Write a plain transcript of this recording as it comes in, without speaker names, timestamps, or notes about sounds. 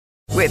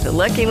With the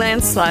Lucky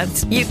Land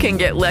Slots, you can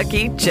get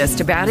lucky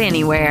just about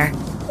anywhere.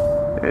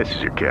 This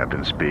is your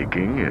captain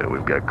speaking.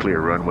 We've got clear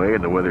runway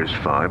and the weather's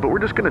fine, but we're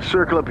just going to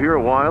circle up here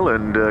a while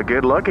and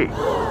get lucky.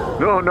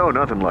 No,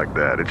 nothing like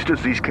that. It's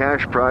just these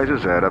cash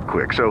prizes add up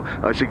quick. So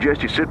I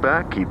suggest you sit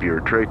back, keep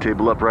your tray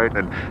table upright,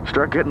 and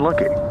start getting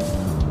lucky.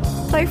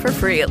 Play for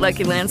free at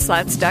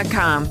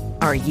LuckyLandSlots.com.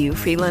 Are you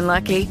feeling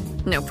lucky?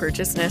 No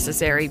purchase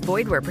necessary.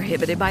 Void where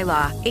prohibited by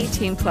law.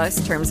 18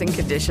 plus terms and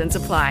conditions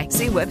apply.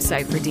 See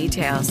website for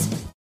details.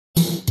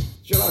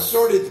 Shall I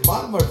start at the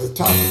bottom or the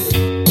top of it?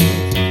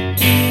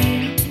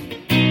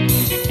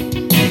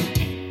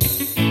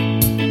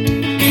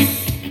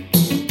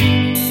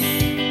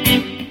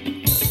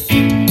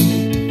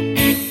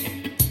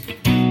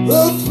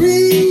 The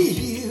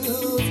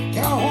thrills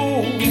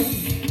gone,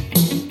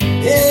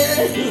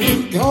 yeah,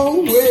 gone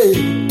away.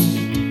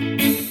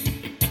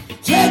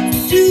 That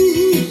thrill,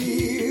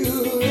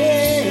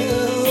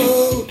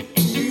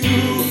 you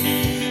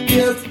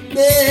just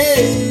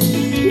made.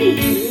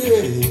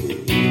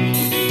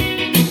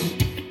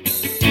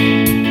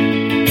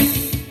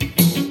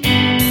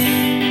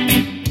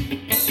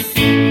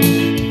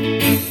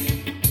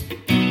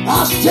 I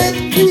said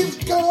thrills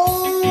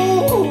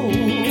gone,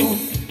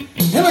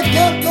 and I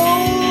kept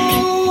on.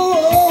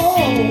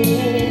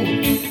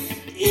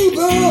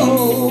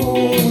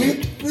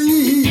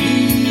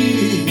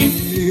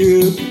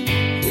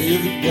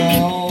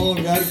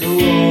 Gotta go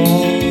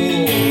on.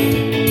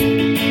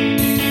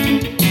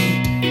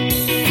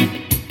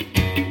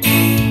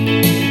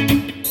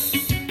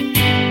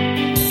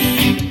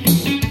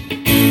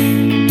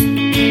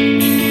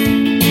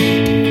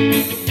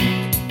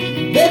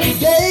 Every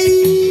day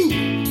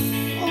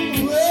on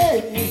the way,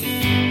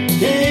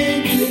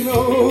 can't you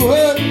know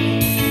it?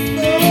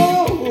 No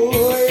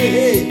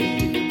way.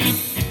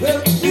 Let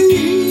me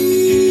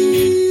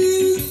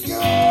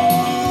go.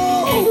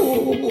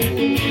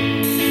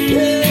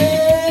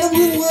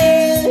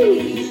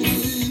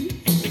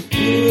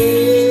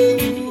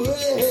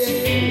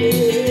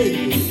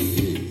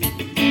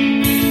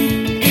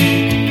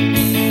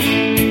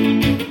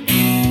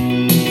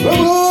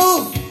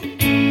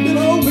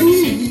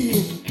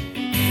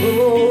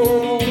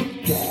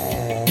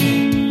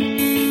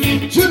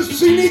 Should've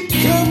seen it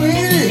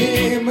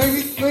coming, made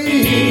me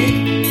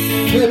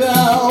think that I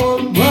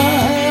was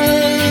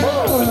blind.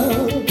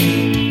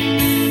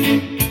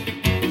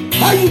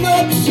 How you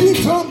not see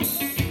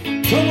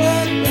something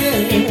like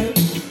that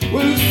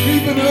when it's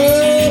creeping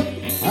up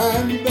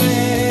behind your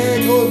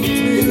back, or the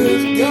tree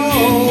that's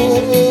gone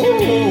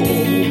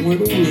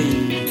went away.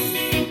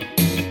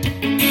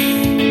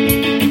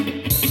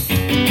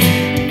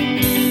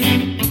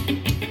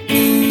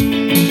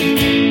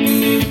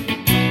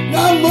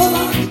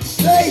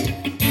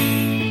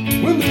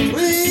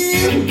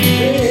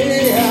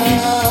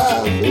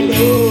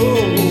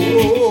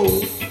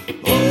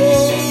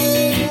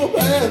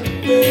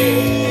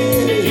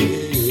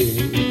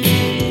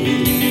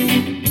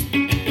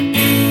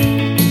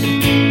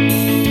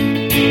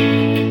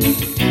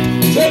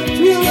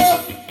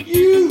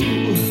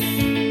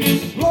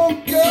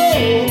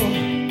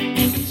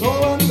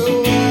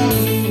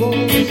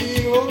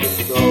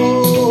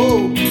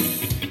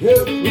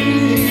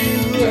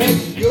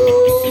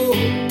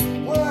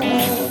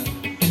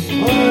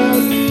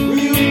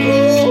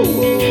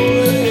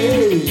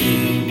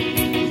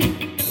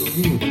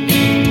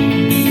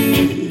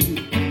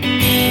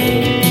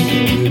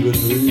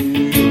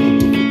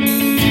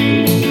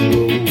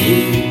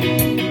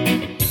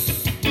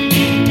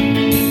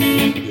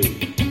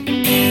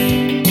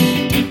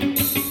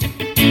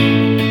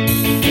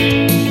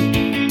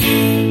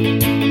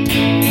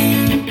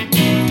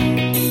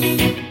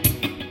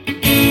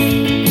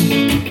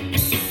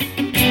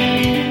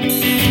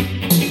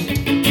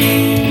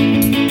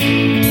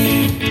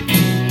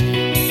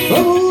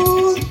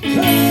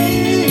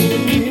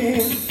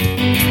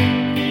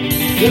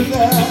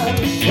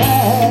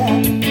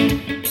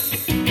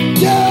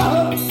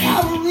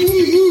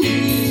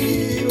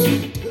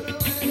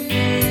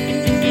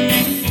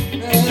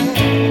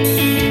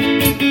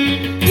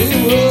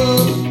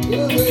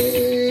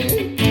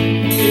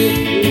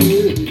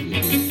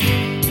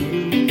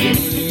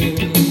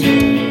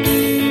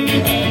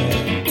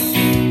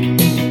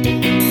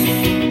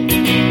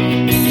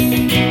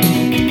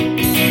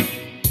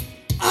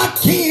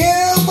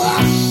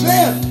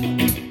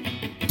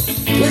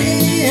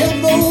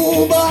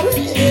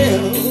 Nobody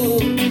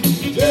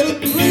else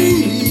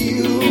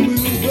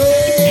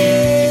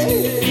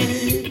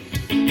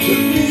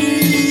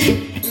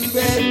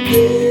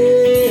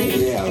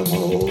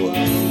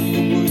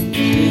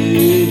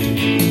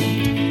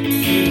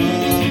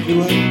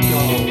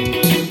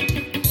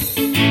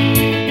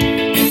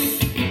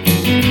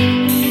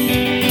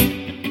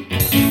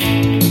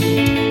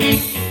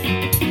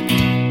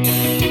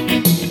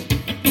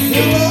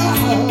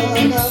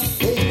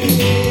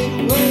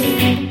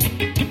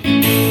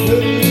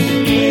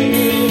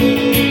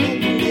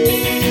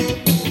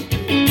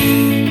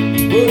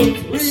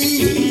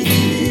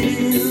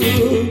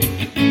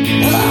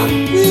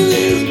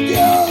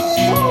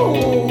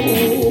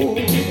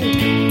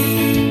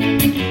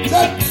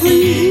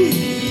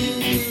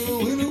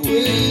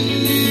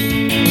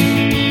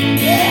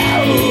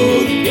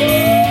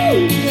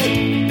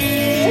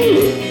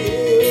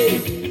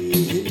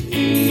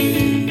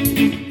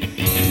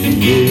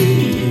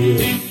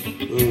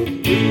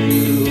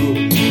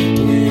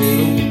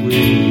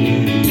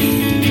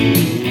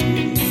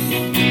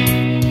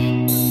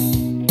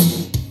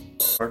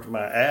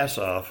gas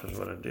off is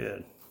what I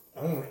did.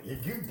 You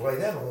can play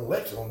that on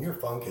Alexa on your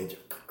phone, can't you?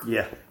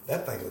 Yeah.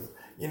 That thing was,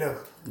 you know.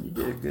 You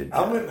did a good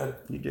job.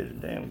 You did a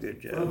damn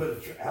good job. A little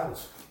bit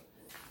of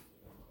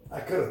I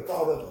could have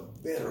thought of a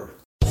better.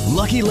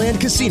 Lucky Land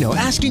Casino,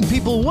 asking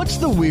people, what's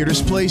the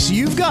weirdest place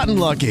you've gotten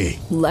lucky?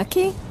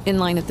 Lucky? In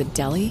line at the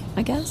deli,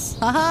 I guess?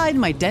 Aha, in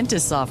my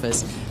dentist's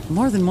office.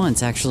 More than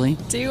once, actually.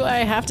 Do I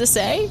have to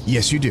say?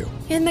 Yes, you do.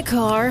 In the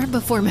car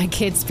before my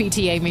kids'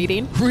 PTA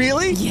meeting.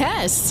 Really?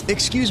 Yes.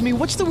 Excuse me,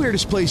 what's the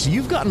weirdest place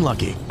you've gotten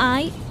lucky?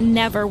 I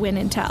never win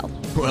and tell.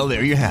 Well,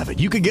 there you have it.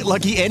 You can get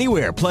lucky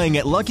anywhere, playing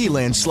at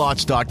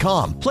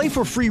LuckyLandSlots.com. Play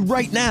for free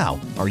right now.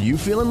 Are you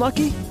feeling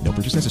lucky? No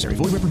purchase necessary.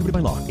 Void where prohibited by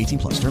law.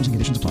 18+. Terms and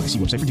conditions apply. See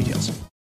website for details.